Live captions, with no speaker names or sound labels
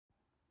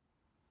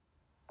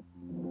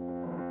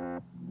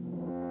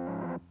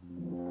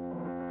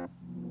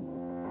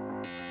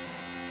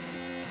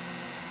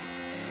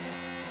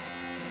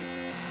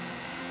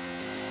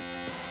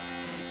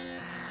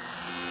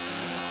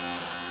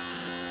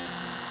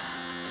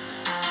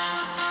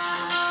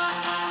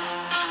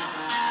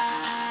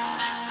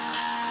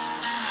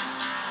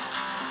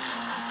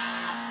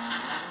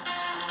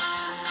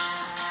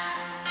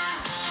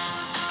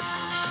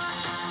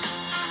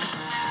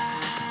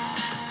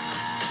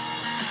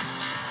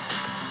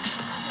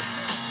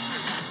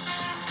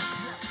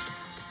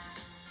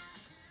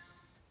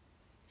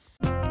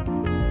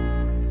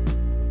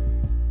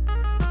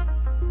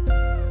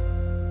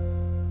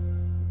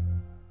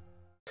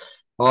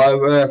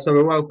Hi, so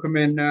we're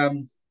welcoming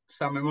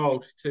Sammy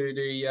Mould to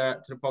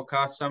the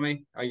podcast.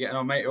 Sammy, how you getting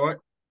on, mate? All right?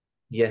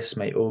 Yes,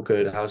 mate, all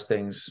good. How's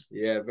things?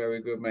 Yeah,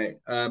 very good, mate.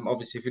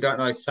 Obviously, if you don't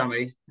know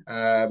Sammy,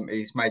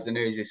 he's made the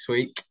news this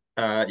week.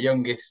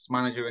 Youngest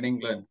manager in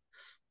England.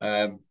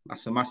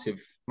 That's a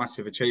massive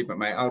achievement,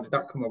 mate. How did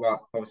that come about?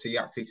 Obviously,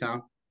 Yaxley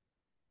Town.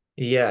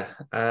 Yeah,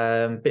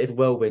 bit of a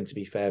whirlwind to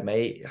be fair,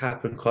 mate. It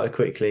happened quite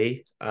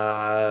quickly.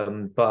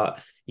 But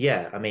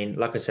yeah, I mean,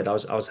 like I said, I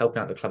was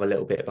helping out the club a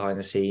little bit behind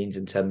the scenes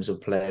in terms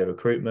of player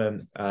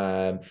recruitment.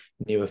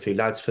 Knew a few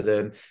lads for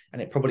them,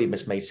 and it probably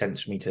just made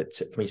sense for me to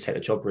take the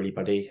job, really,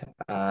 buddy.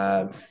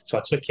 So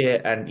I took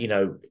it, and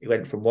it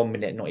went from 1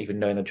 minute not even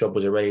knowing the job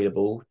was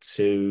available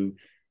to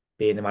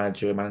being the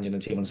manager and managing the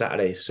team on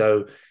Saturday.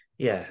 So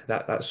yeah,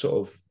 that's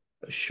sort of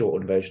a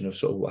shortened version of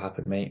sort of what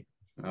happened, mate.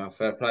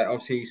 Fair play.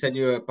 Obviously, you said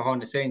you were behind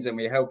the scenes and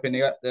were you helping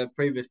the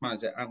previous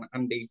manager,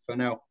 Andy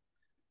Fennell.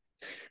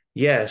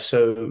 Yeah,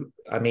 so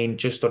I mean,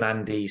 just on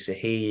Andy, so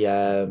he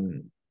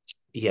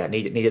yeah,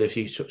 needed a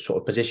few sort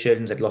of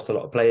positions. They'd lost a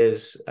lot of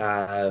players.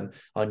 I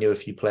knew a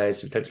few players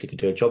who potentially could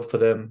do a job for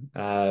them.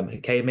 Who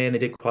came in, they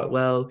did quite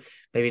well.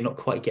 Maybe not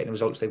quite getting the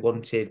results they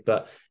wanted,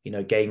 but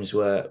games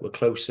were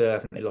closer. I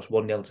think they lost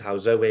 1-0 to Howe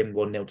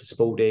 1-0 to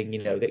Spalding.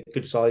 They're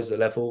good size, the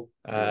level.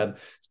 Yeah.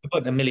 So they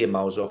weren't a million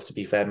miles off, to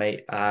be fair,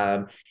 mate.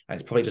 And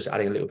it's probably just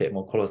adding a little bit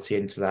more quality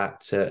into that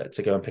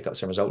to go and pick up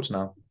some results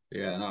now.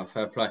 Yeah, no,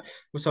 fair play.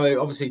 Well,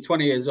 so obviously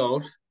 20 years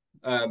old.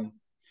 Um,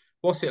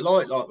 what's it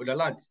like with the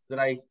lads? Do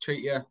they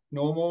treat you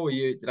normal?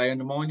 Do they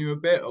undermine you a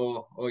bit,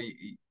 or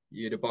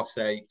you the boss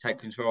there, you take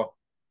control?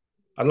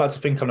 I'd like to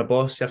think I'm the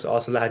boss. You have to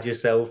ask the lad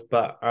yourself.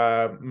 But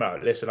no,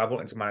 listen, I've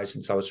wanted to manage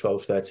since I was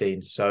 12,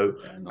 13. So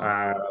Yeah,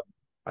 nice. uh,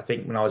 I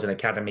think when I was in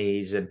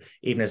academies and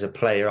even as a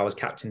player, I was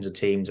captains of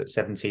teams at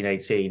 17,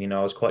 18.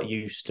 I was quite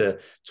used to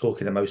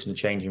talking the most in the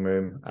changing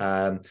room.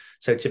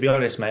 So to be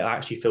honest, mate, I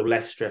actually feel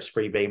less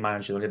stress-free being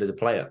manager than I did as a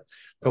player.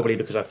 Probably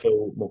because I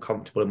feel more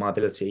comfortable in my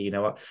ability.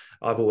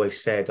 I've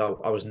always said I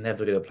was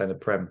never going to play in the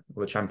Prem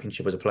or the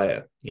Championship as a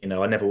player.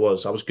 I never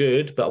was. I was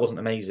good, but I wasn't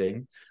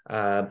amazing.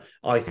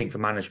 I think for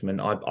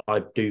management,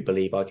 I do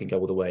believe I can go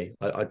all the way.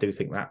 I do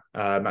think that.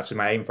 That's been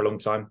my aim for a long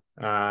time.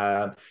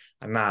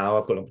 And now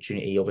I've got an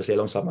opportunity, obviously,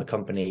 alongside my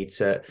company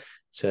to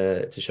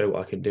show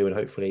what I can do and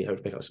hopefully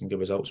pick up some good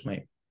results,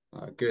 mate.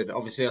 Good.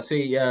 Obviously, I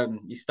see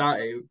you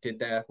started did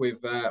there with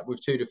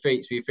two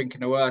defeats. Were you thinking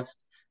the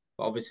worst?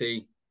 But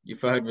obviously, your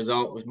third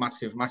result was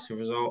massive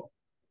result.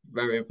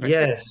 Very impressive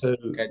Yeah, so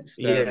against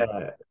yeah,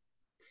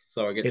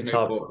 against it's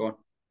hard. Newport. Go on.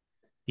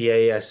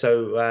 Yeah.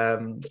 So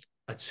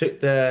I took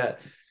the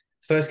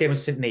first game of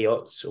Sydney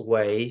Yachts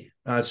away.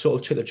 And I sort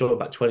of took the job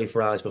about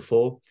 24 hours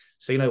before.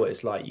 So you know what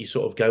it's like. You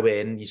sort of go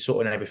in, you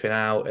sorting everything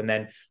out, and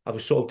then I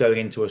was sort of going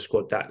into a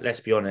squad that,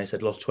 let's be honest,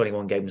 had lost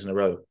 21 games in a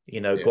row.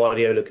 Yeah,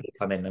 Guardiola could have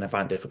come in and I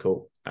found it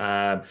difficult.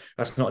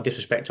 That's not a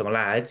disrespect to my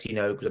lads,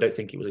 because I don't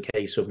think it was a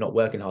case of not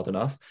working hard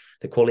enough.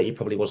 The quality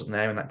probably wasn't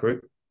there in that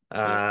group.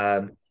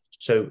 yeah,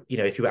 So,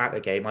 if you were at the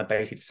game, I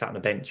basically just sat on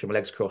the bench with my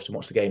legs crossed and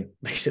watched the game,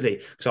 basically,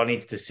 because I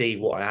needed to see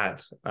what I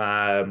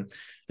had.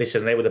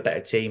 Listen, they were the better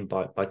team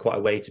by quite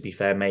a way, to be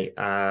fair, mate.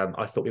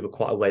 I thought we were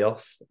quite a way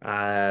off.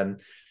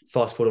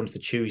 Fast forward onto the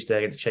Tuesday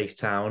against Chase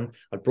Town,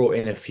 I brought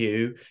in a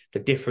few. The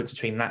difference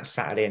between that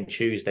Saturday and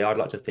Tuesday, I'd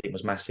like to think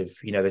was massive.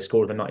 They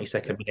scored in the yeah,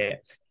 92nd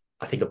minute.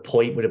 I think a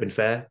point would have been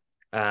fair.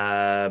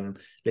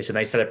 Listen,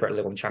 they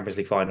celebrated the Champions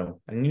League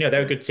final, and they're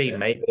a yeah, good team, yeah,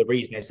 mate. But the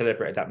reason they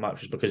celebrated that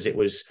much was because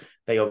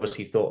they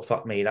obviously thought,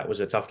 "Fuck me, that was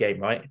a tough game,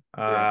 right?"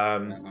 yeah,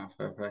 yeah. No,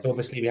 fair play. So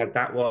obviously we had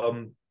that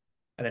one,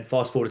 and then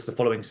fast forward to the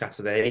following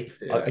Saturday.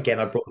 Yeah, Again,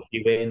 I brought a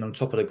few in on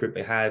top of the group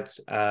they had.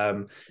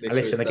 And this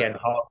listen, was again,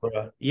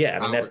 Harborough, yeah,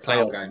 I mean they're Harborough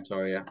Town playoff, game.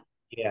 Sorry,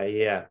 yeah,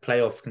 yeah,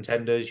 playoff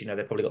contenders.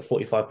 They've probably got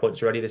 45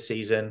 points already this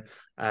season.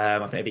 I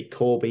think they beat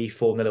Corby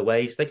 4-0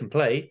 away, so they can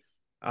play.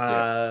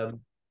 yeah,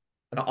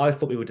 And I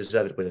thought we were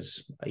deserved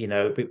winners.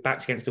 We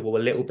backed against the wall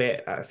a little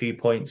bit at a few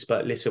points,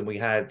 but listen,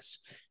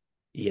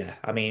 yeah,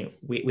 I mean,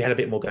 we had a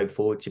bit more going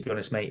forward, to be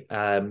honest, mate.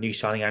 New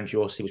signing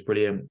Andrew Rossi was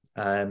brilliant.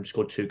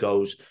 Scored 2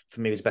 goals. For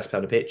me, he was the best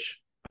player on the pitch.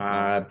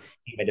 nice.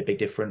 He made a big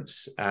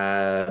difference.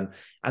 And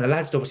the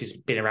lads had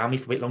obviously been around me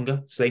for a bit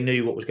longer, so they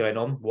knew what was going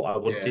on, what I Yeah,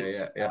 wanted.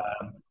 yeah, yeah,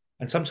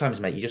 And sometimes,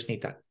 mate, you just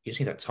need that. You just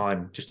need that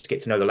time just to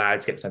get to know the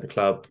lads, get to know the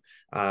club.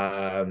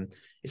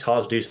 It's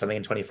hard to do something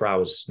in 24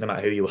 hours, no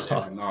matter who you yeah.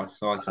 are. Nice.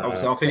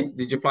 Obviously, Uh, I think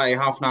did you play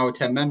half an hour,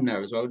 10 men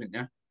there as well, didn't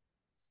you?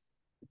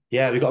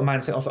 Yeah, we got a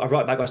man sent off. I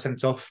right back got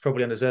sent off,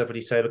 probably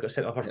undeservedly so, but got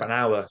sent off after Yeah, about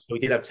an hour. So we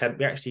did have 10.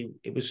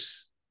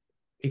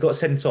 He got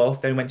sent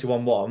off, then went to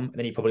 1-1, and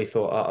then he probably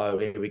thought, oh,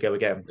 here we go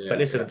again. But yeah,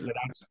 listen, yeah. the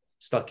lads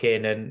stuck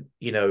in and,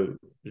 it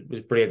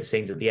was brilliant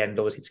scenes at the end,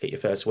 obviously, to get your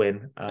first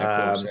win. Yeah,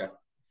 of course, yeah.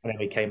 And then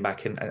we came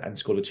back and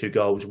scored the 2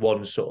 goals,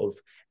 one sort of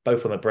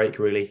both on the break,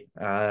 really,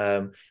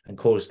 and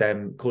caused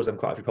them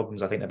quite a few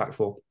problems, I think, they're back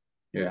four.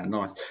 Yeah,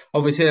 nice.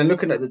 Obviously, then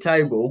looking at the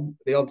table,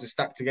 the odds are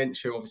stacked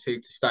against you, obviously,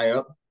 to stay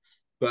up.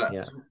 But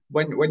Yeah.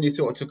 when you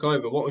sort of took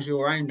over, what was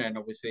your aim then?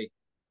 Obviously,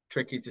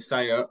 tricky to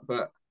stay up,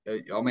 but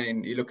I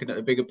mean, you're looking at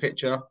the bigger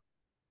picture.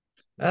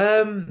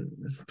 Do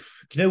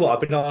you know what? I've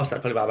been asked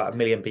that probably by about a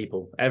million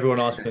people. Everyone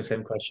asks me the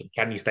same question: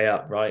 Can you stay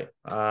up? Right?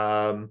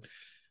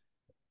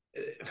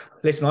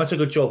 Listen, I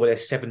took a job where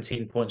there's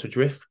 17 points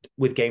adrift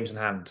with games in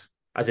hand,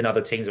 as in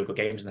other teams have got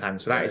games in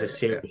hand. So that Yeah, is a yeah,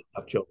 serious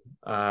tough job.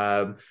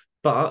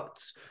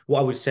 But what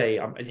I would say,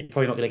 and you're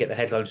probably not going to get the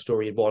headline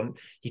story you want,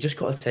 you just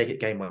got to take it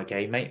game by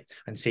game, mate,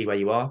 and see where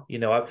you are.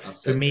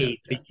 that's For it. Yeah, me, yeah.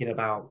 speaking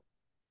about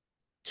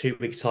 2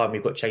 weeks' time,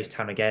 we've got Chase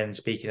Town again.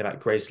 Speaking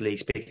about Grizzly,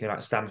 speaking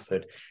about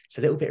Stanford, it's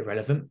a little bit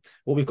irrelevant.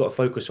 What we've got to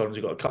focus on is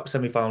we've got a cup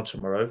semi-final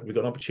tomorrow. We've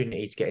got an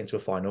opportunity to get into a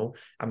final,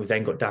 and we've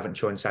then got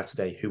Daventry on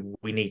Saturday, who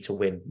we need to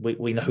win.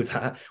 We know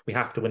that we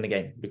have to win the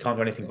game. We can't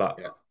do anything but.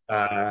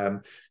 Yeah.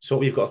 So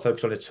what we've got to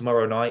focus on is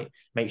tomorrow night.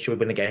 Make sure we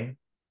win the game.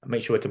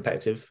 Make sure we're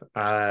competitive,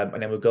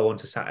 and then we'll go on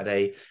to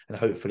Saturday and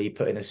hopefully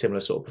put in a similar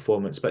sort of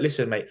performance. But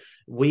listen, mate,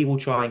 we will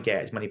try and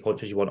get as many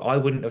points as you want. I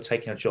wouldn't have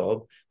taken a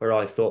job where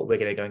I thought we're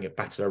going to go and get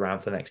battered around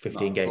for the next No,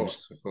 15 of games.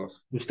 course, of course.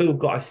 We've still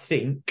got, I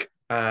think,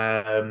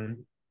 about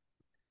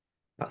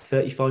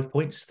 35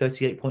 points,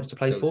 38 points to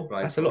play Still to for.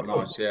 play That's a for.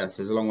 lot. Nice. Yeah, so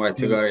there's a long way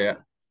to go. Yeah.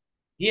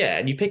 Yeah,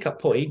 and you pick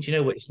up points. You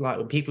know what it's like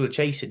when people are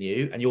chasing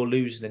you and you're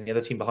losing and the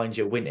other team behind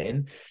you are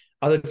winning.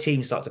 Other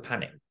teams start to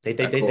panic. Of They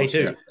course.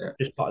 Yeah, do. yeah.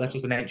 That's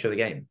just the nature of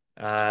the game.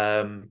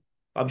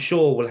 I'm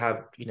sure we'll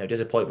have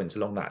disappointments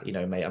along that.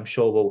 Mate. I'm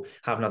sure we'll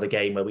have another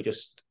game where we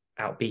just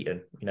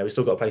outbeaten. We've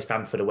still got to play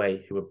Stanford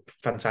away, who are a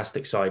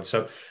fantastic side.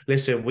 So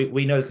listen,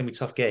 we know it's going to be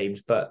tough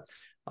games, but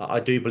I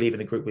do believe in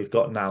the group we've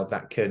got now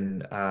that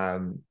can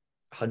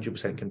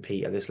 100%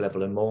 compete at this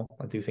level and more.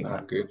 I do think Oh,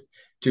 that. good.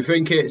 Do you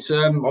think it's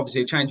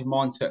obviously a change of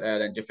mindset there?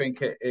 Then do you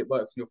think it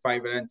works in your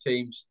favour? Then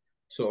teams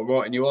sort of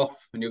writing you off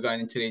when you're going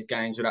into these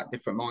games with that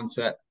different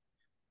mindset,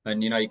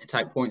 and you can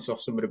take points off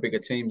some of the bigger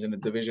teams in the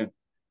division.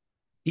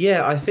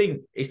 Yeah, I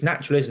think it's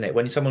natural, isn't it?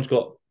 When someone's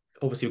got,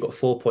 obviously we've got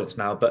 4 points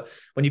now, but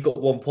when you've got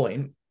 1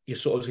 point, you're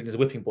sort of seen as the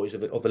whipping boys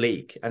of the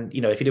league. And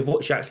if you'd have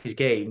watched Yaxley's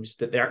games,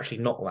 that they're actually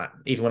not that.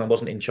 Even when I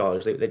wasn't in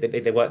charge,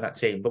 they weren't that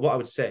team. But what I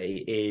would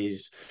say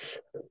is,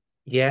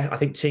 yeah, I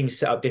think teams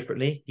set up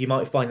differently. You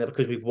might find that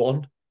because we've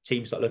won,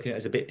 teams start looking at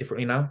us a bit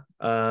differently now.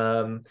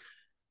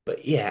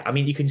 But yeah, I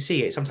mean, you can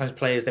see it. Sometimes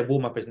players, their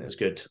warm up isn't as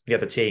good. The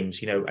other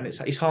teams, and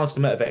it's hard to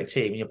motivate a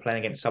team when you're playing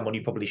against someone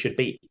you probably should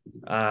beat.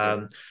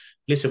 Yeah.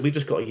 Listen, we've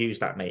just got to use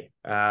that, mate.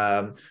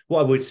 What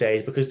I would say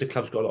is because the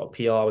club's got a lot of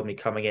PR with me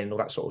coming in and all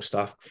that sort of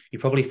stuff, you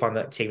probably find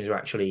that teams are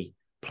actually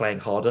playing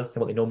harder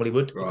than what they normally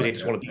would because they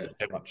just want to beat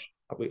so much.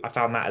 I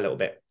found that a little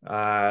bit.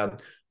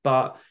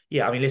 But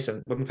yeah, I mean,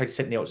 listen, when we played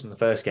St. Neots in the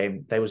first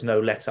game, there was no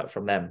let up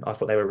from them. I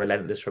thought they were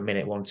relentless from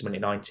minute 1 to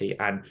minute 90,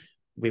 and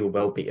we were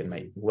well beaten,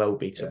 mate. Well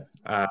beaten.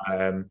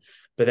 Yeah.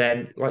 But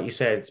then, like you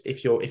said,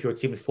 if you're a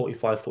team with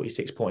 45,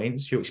 46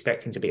 points, you're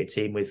expecting to be a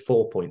team with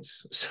 4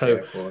 points. Yeah, So,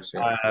 of course.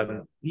 Yeah.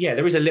 yeah,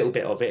 there is a little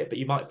bit of it, but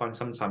you might find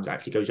sometimes it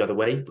actually goes the other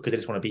way because they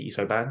just want to beat you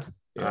so bad.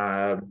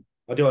 Yeah.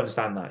 I do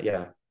understand that,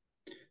 yeah.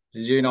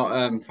 Did you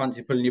not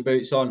fancy pulling your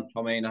boots on?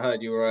 I mean, I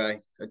heard you were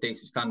a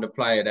decent standard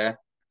player there.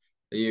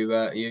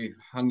 Are you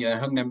hung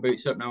them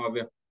boots up now? Have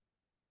you?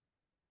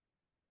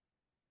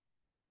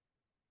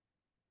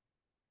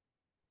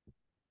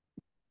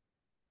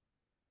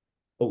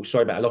 Oh,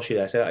 sorry, mate, I lost you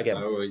there. Say that again.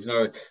 No worries.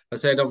 No, I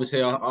said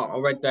obviously I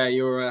read there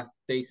you're a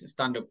decent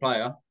standard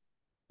player.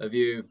 Have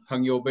you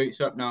hung your boots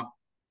up now?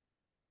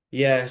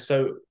 Yeah,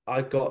 so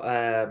I got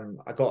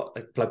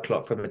a blood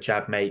clot from a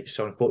jab, mate.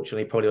 So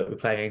unfortunately, probably won't be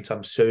playing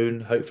anytime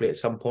soon. Hopefully, at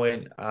some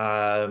point.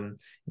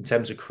 In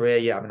terms of career,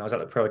 yeah, I mean, I was at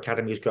the pro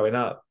academies growing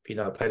up.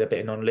 I played a bit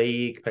in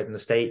non-league, played in the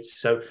States.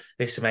 So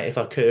listen, mate, if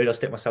I could, I'd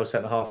stick myself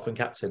centre half and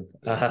captain.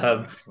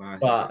 Nice.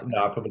 But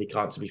no, I probably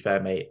can't. To be fair,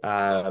 mate,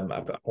 I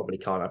probably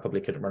can't. I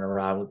probably couldn't run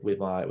around with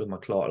my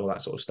clot and all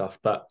that sort of stuff.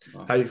 But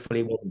Oh,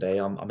 hopefully, one day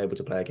I'm able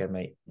to play again,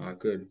 mate. oh,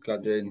 good.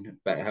 Glad you're in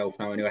better health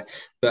now anyway.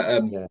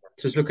 But Yeah.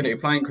 just looking at your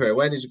playing career,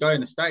 where did you go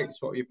in the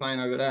States? What were you playing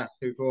over there?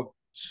 Who for?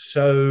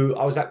 So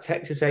I was at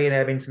Texas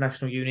A&M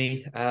International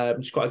Uni.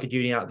 It's quite a good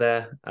uni out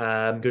there.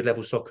 Good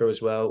level soccer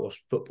as well, or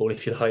football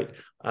if you like.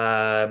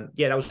 Yeah,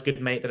 that was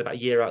good, mate. Did about a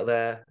year out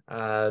there.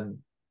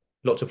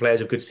 Lots of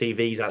players with good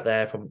CVs out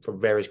there from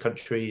various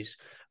countries.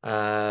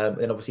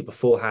 And obviously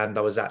beforehand,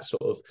 I was at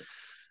sort of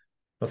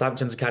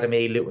Northampton's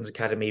Academy, Luton's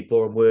Academy,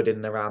 Boreham Wood in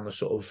and around the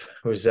sort of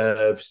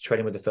reserves,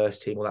 training with the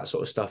first team, all that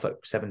sort of stuff at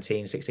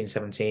 17, 16,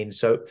 17.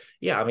 So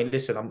yeah, I mean,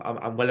 listen,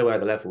 I'm well aware of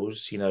the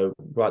levels,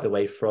 right the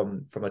way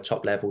from a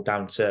top level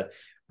down to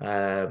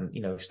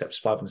steps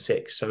 5 and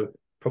 6. So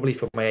probably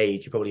for my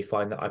age, you probably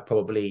find that I'm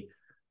probably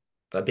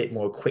a bit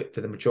more equipped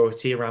to the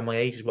majority around my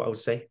age, is what I would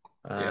say.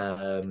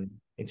 Yeah.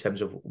 In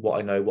terms of what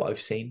I know, what I've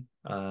seen,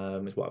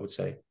 is what I would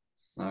say.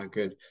 Oh,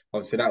 good.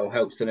 Obviously, that all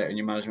helps, doesn't it, in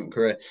your management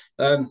career?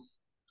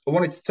 I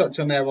wanted to touch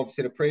on there,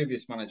 obviously, the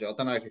previous manager. I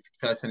don't know if you could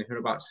tell us anything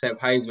about Seb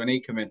Hayes when he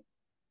came in.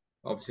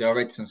 Obviously, I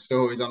read some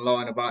stories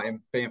online about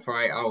him being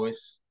for 8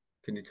 hours.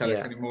 Can you tell us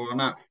Yeah. any more on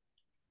that?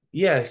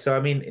 Yeah, so I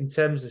mean, in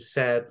terms of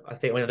Seb, I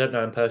think I don't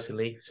know him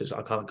personally, so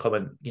I can't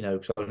comment,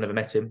 because I've never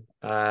met him.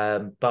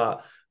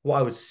 But what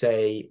I would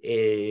say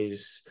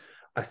is,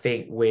 I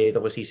think with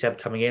obviously Seb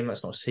coming in,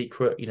 that's not a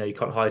secret. You know, you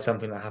can't hide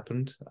something that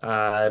happened.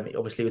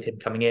 Obviously with him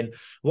coming in,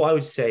 what I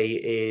would say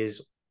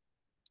is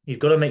you've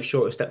got to make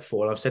sure at step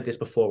four, and I've said this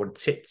before on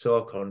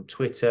TikTok, on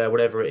Twitter,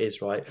 whatever it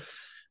is, right?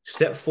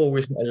 Step four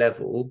isn't a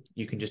level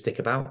you can just dick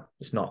about.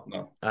 It's not.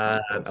 No.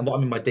 And what I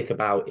mean by dick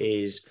about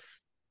is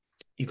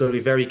you've got to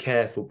be very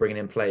careful bringing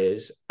in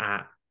players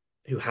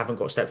who haven't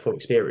got step four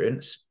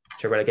experience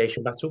to a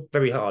relegation battle.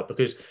 Very hard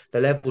because the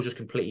level is just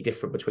completely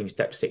different between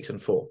step 6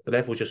 and 4. The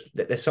level just,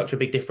 there's such a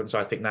big difference,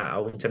 I think,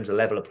 now in terms of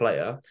level of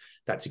player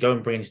that to go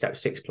and bring in step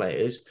 6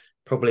 players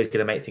probably is going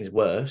to make things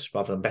worse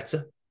rather than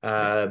better.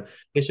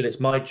 Listen,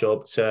 it's my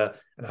job to,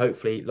 and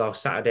hopefully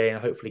last Saturday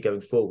and hopefully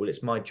going forward,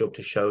 it's my job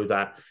to show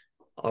that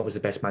I was the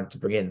best man to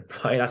bring in.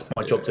 Right, that's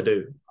my job to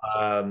do.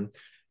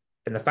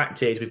 And the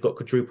fact is, we've got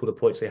quadruple the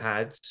points they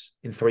had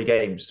in 3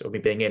 games of me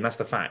being in. That's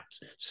the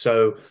fact.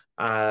 So,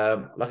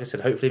 like I said,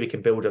 hopefully we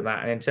can build on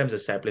that. And in terms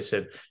of Seb,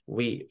 listen,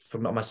 for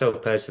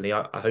myself personally,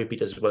 I hope he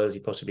does as well as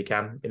he possibly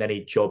can in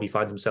any job he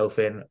finds himself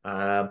in.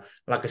 Like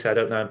I said,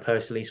 I don't know him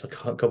personally, so I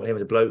can't comment on him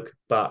as a bloke.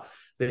 But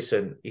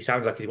listen, he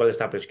sounds like he's a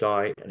well-established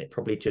guy, and it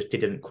probably just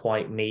didn't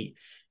quite maybe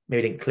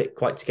didn't click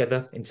quite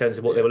together in terms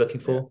of what they were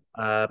looking for.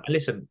 And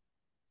listen,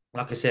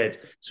 like I said,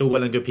 it's all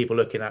well and good people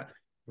looking at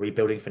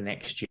rebuilding for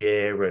next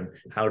year and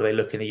how do they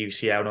look in the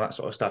UCL and all that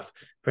sort of stuff.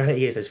 The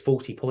reality is there's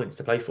 40 points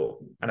to play for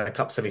and a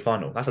cup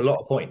semi-final. That's a lot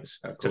of points.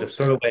 So to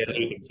throw away a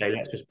league and say,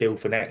 let's just build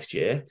for next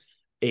year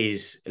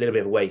is a little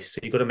bit of a waste.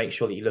 So you've got to make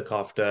sure that you look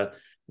after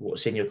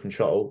what's in your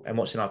control, and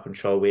what's in our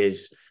control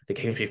is the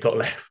games we've got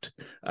left.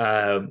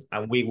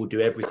 And we will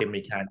do everything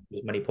we can,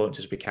 as many points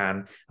as we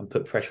can, and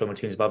put pressure on the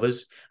teams above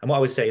us. And what I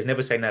would say is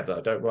never say never.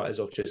 Don't write us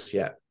off just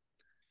yet.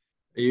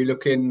 Are you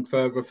looking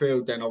further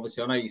afield then?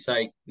 Obviously, I know you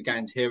say the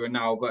game's here and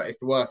now, but if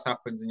the worst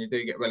happens and you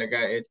do get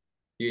relegated,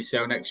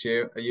 UCL next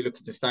year, are you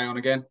looking to stay on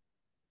again?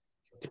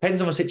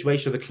 Depends on the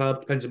situation of the club,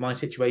 depends on my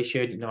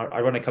situation. You know,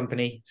 I run a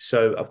company,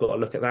 so I've got to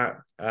look at that.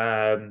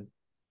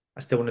 I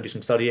still want to do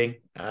some studying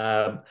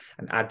and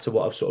add to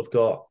what I've sort of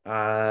got.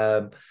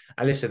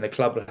 And listen, the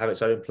club will have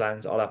its own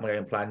plans. I'll have my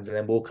own plans, and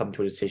then we'll come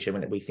to a decision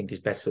when we think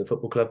is better for the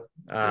football club.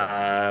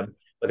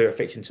 Whether it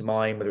fits into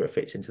mine, whether it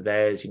fits into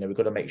theirs, you know, we've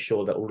got to make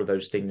sure that all of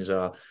those things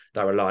are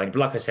aligned. But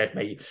like I said,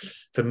 mate,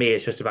 for me,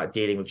 it's just about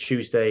dealing with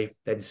Tuesday,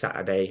 then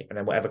Saturday, and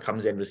then whatever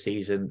comes in the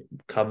season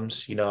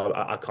comes. You know,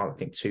 I can't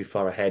think too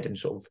far ahead and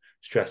sort of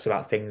stress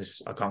about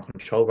things I can't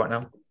control right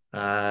now.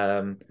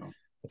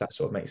 If that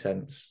sort of makes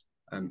sense.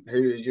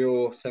 Who is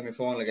your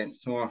semi-final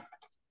against tomorrow?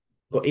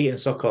 Got Eton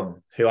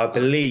Socom, who I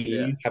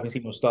believe, having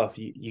seen your stuff,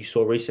 you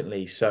saw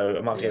recently. So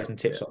I might get some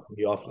tips up from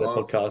you after the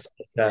podcast.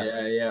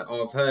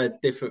 I've heard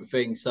different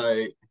things.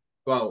 So,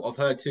 well, I've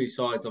heard 2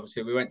 sides.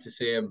 Obviously, we went to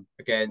see them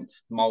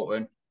against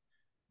Molten.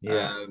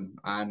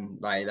 And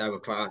they were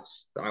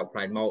class,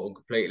 outplayed Molten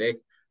completely.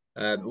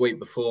 The week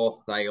before,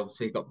 they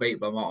obviously got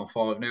beat by Molten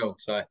 5-0.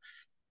 So, it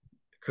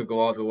could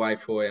go either way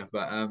for you.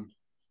 But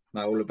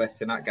no, all the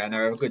best in that game.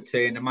 They're a good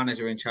team. The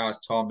manager in charge,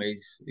 Tom,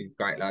 he's a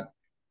great lad.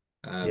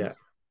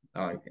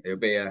 It'll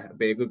be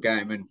a good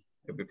game, and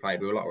it'll be played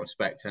with a lot of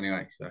respect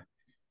anyway. So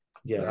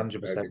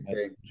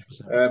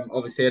 100%.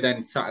 Obviously,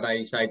 then Saturday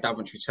you say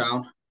Daventry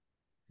Town.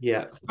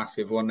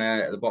 Massive one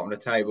there at the bottom of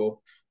the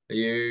table.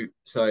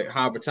 So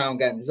Harborough Town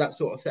game? Does that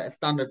sort of set a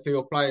standard for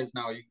your players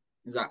now?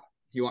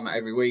 You want that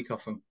every week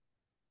off them?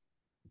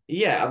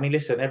 Yeah, I mean,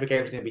 listen, every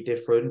game's going to be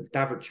different.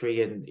 Daventry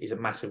is a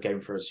massive game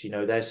for us. You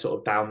know, they're sort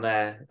of down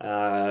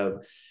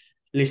there.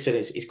 Listen,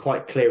 it's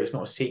quite clear. It's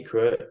not a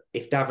secret.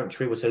 If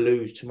Daventry were to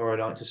lose tomorrow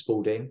night to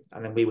Spalding,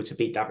 and then we were to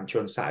beat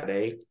Daventry on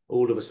Saturday,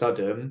 all of a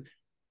sudden,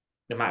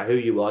 no matter who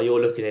you are, you're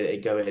looking at it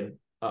and going,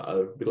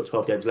 we've got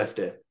 12 games left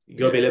here. You've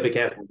got to be a little bit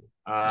careful.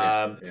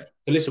 But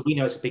listen, we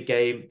know it's a big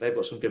game. They've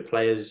got some good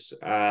players.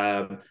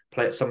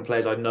 Some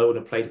players I know and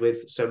have played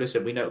with. So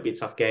listen, we know it'll be a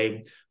tough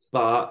game.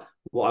 But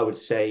what I would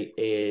say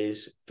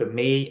is, for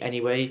me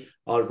anyway,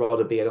 I'd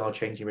rather be in our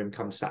changing room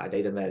come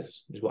Saturday than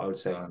theirs, is what I would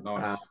say.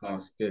 Nice,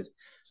 good.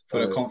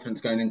 Full of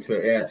confidence going into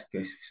it. Yeah,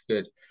 it's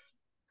good.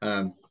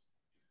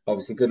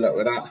 Obviously, good luck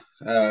with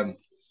that.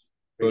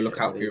 We'll look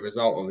out for your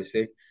result,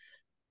 obviously.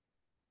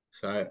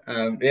 So,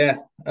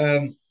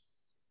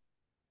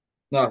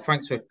 no,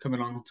 thanks for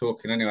coming on and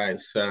talking.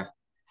 Anyways, I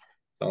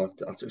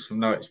took some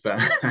notes, but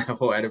I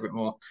thought I had a bit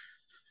more.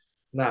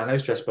 No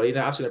stress, buddy.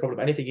 No, absolutely no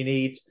problem. Anything you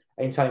need,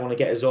 anytime you want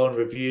to get us on,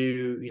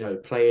 review, you know,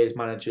 players,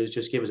 managers,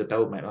 just give us a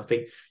bell, mate. And I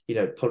think, you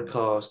know,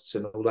 podcasts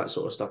and all that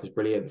sort of stuff is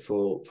brilliant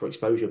for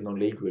exposure of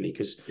non-league, really,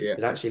 because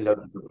there's actually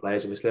loads of good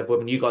players at this level. I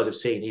mean, you guys have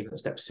seen, even at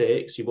step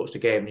 6, you've watched a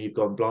game and you've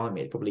gone,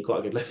 blimey, it's probably quite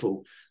a good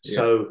level.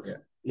 So,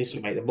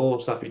 listen, mate, the more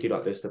stuff you do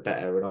like this, the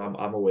better. And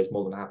I'm always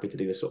more than happy to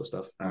do this sort of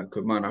stuff.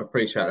 Good man. I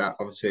appreciate that.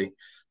 Obviously,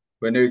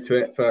 we're new to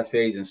it, first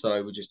season,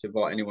 so we just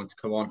invite everyone to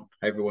come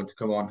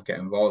on, get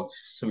involved.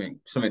 Something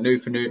new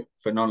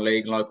for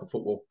non-league and local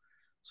football.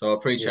 So I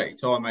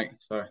appreciate your time, mate.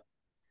 So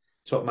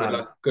top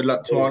man. Good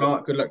luck tomorrow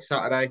night. Good luck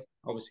Saturday.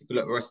 Obviously, good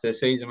luck the rest of the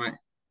season, mate.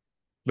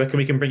 Reckon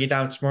we can bring you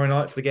down tomorrow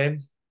night for the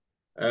game?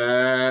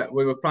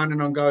 We were planning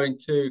on going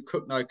to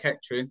Cookno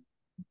Kettering,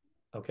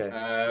 Okay.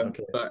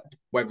 Okay. But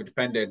weather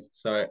depending.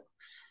 So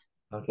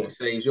we'll Okay.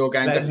 see. Is your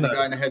game Let us definitely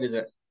know. going ahead? Is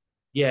it?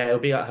 Yeah, it'll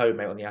be at home,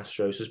 mate, on the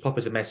Astros. So just pop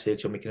us a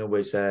message and we can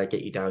always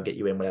get you down, get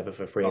you in, whatever,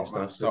 for free and Top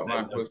man, stuff. So just top let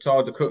us man. know. We've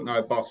told the cook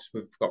no boss.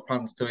 We've got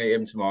plans to meet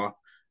him tomorrow.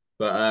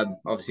 But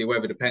obviously,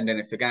 weather depending.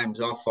 If the game's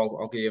off,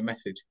 I'll give you a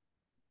message.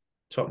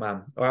 Top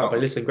man. All right, Top but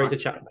man. listen, great to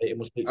chat, mate, and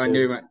we'll speak And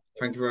you, soon. mate.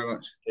 Thank you very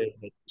much. Cheers,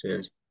 mate.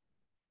 Cheers.